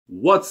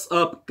What's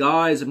up,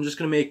 guys? I'm just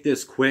gonna make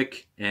this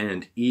quick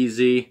and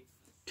easy.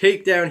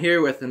 Takedown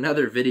here with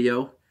another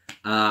video.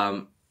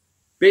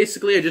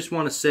 Basically, I just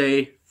want to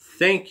say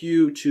thank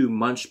you to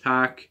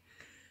Munchpak.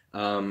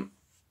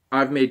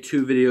 I've made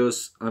 2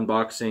 videos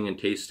unboxing and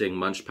tasting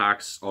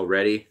Munchpaks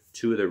already.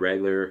 2 of the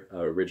regular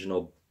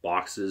original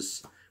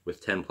boxes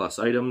with 10 plus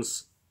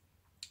items.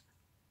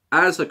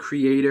 As a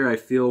creator, I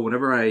feel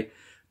whenever I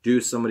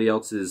do somebody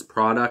else's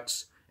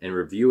product and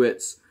review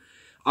it,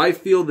 I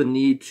feel the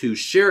need to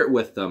share it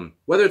with them.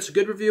 Whether it's a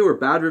good review or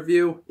bad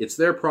review, it's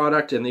their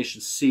product and they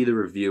should see the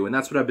review. And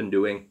that's what I've been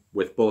doing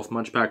with both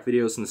Munchpak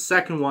videos. And the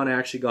second one I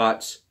actually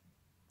got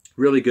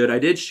really good. I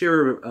did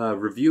share a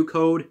review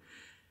code.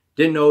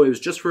 Didn't know it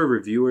was just for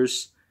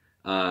reviewers.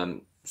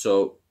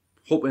 So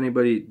hope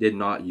anybody did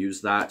not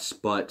use that.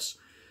 But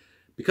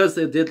because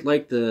they did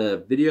like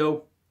the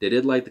video, they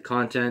did like the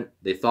content,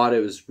 they thought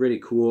it was really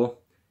cool,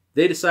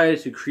 they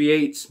decided to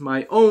create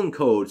my own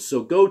code.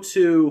 So go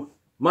to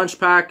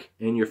Munchpak,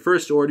 and your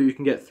first order you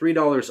can get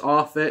 $3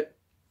 off it.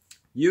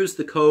 Use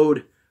the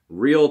code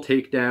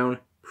REALTAKEDOWN.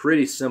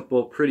 Pretty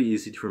simple, pretty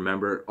easy to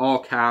remember. All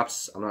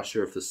caps. I'm not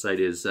sure if the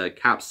site is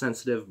cap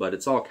sensitive, but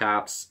it's all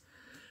caps.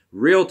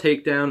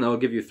 REALTAKEDOWN. That'll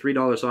give you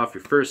 $3 off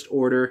your first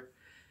order.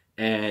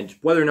 And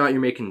whether or not you're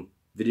making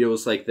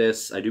videos like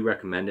this, I do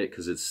recommend it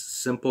because it's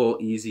simple,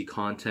 easy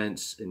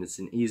content, and it's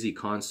an easy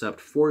concept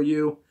for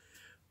you.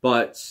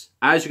 But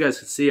as you guys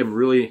can see, I'm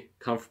really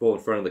comfortable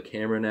in front of the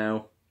camera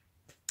now.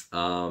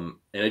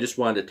 And I just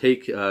wanted to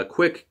take a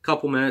quick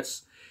couple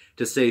minutes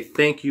to say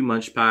thank you,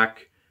 Munchpak,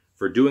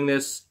 for doing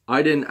this.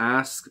 I didn't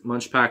ask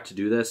Munchpak to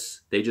do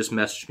this. They just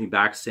messaged me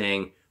back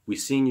saying, "We've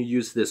seen you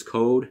use this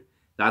code.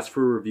 That's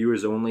for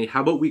reviewers only.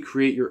 How about we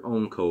create your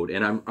own code?"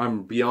 And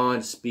I'm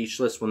beyond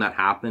speechless when that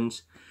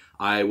happened.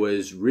 I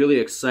was really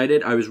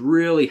excited. I was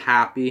really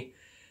happy.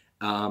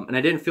 And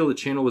I didn't feel the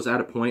channel was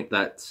at a point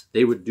that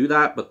they would do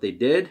that, but they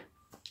did.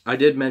 I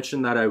did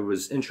mention that I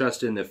was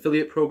interested in the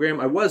affiliate program.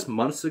 I was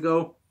months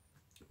ago.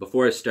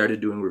 Before I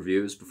started doing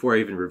reviews, before I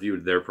even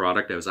reviewed their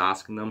product, I was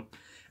asking them,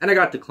 and I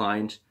got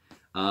declined.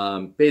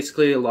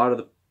 Basically, a lot of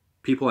the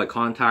people I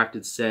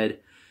contacted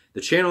said,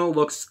 the channel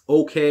looks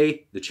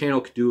okay, the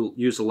channel could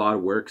use a lot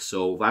of work,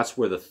 so that's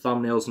where the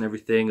thumbnails and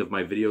everything of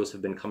my videos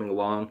have been coming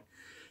along.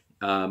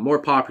 More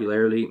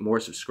popularity, more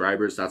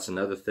subscribers, that's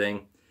another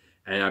thing.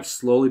 And I've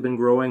slowly been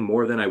growing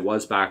more than I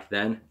was back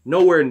then.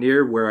 Nowhere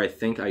near where I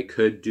think I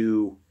could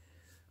do,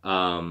 be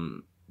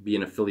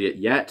an affiliate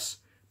yet.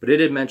 But it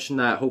did mention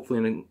that hopefully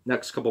in the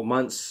next couple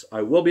months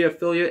I will be an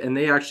affiliate, and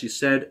they actually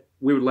said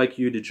we would like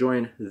you to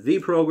join the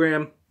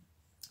program.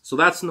 So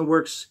that's in the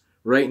works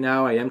right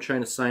now. I am trying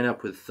to sign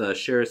up with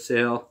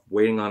ShareASale,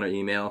 waiting on an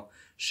email.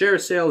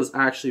 ShareASale is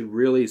actually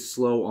really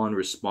slow on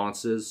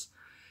responses,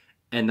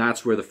 and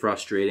that's where the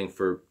frustrating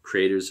for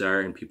creators are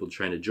and people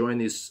trying to join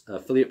these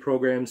affiliate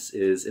programs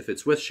is if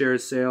it's with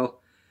ShareASale,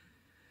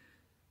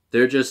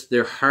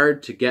 they're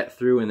hard to get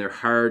through and they're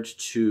hard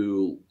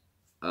to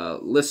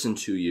listen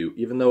to you.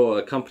 Even though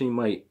a company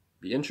might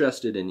be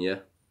interested in you,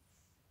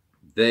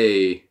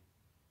 they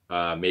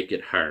make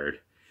it hard.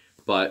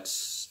 But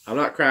I'm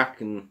not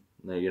cracking,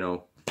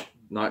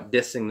 not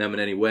dissing them in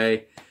any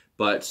way.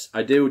 But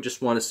I do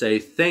just want to say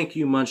thank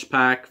you,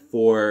 Munchpak,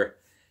 for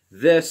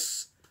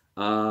this.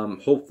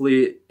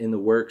 Hopefully in the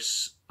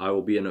works I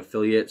will be an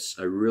affiliate.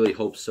 I really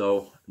hope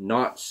so.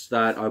 Not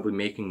that I'll be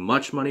making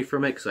much money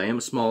from it because I am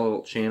a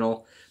small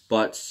channel,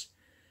 but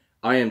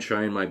I am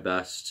trying my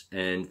best,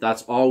 and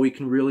that's all we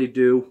can really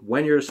do.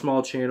 When you're a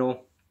small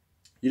channel,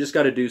 you just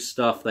got to do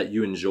stuff that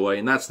you enjoy,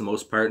 and that's the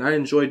most part. And I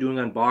enjoy doing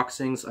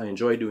unboxings. I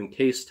enjoy doing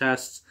taste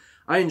tests.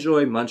 I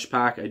enjoy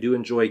Munchpak. I do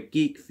enjoy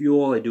Geek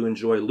Fuel. I do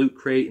enjoy Loot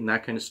Crate and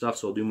that kind of stuff,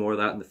 so I'll do more of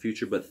that in the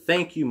future. But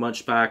thank you,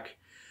 Munchpak,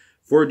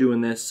 for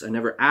doing this. I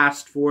never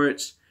asked for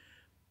it,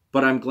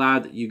 but I'm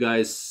glad that you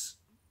guys,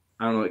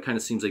 I don't know, it kind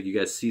of seems like you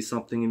guys see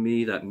something in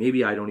me that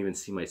maybe I don't even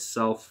see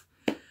myself.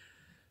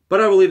 But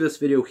I will leave this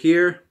video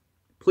here.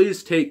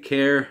 Please take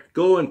care.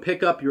 Go and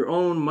pick up your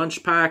own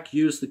Munchpak.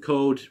 Use the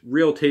code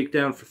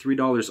REALTAKEDOWN for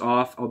 $3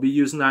 off. I'll be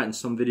using that in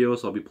some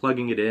videos. I'll be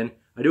plugging it in.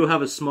 I do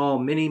have a small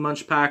mini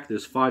Munchpak.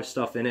 There's 5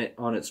 stuff in it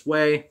on its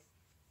way.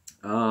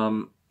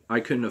 I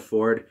couldn't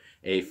afford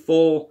a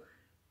full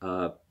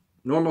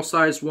normal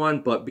sized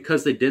one, but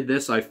because they did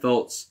this, I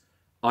felt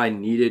I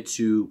needed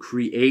to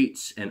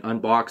create and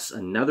unbox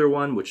another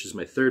one, which is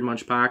my 3rd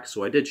Munchpak.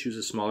 So I did choose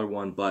a smaller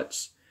one,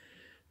 but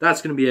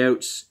that's going to be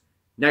out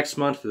next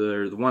month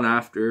or the one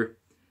after.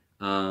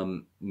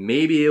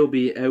 Maybe it'll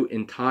be out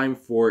in time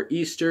for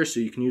Easter, so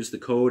you can use the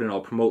code, and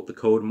I'll promote the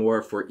code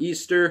more for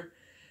Easter.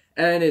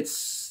 And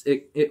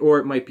or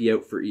it might be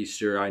out for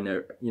Easter.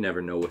 You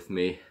never know with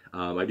me.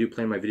 I do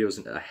plan my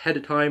videos ahead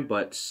of time,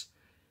 but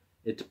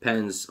it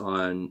depends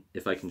on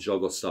if I can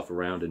juggle stuff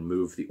around and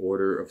move the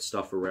order of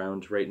stuff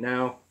around right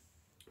now.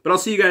 But I'll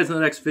see you guys in the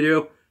next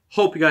video.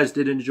 Hope you guys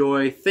did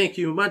enjoy. Thank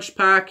you,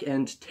 Munchpak,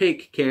 and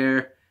take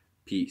care.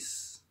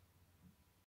 Peace.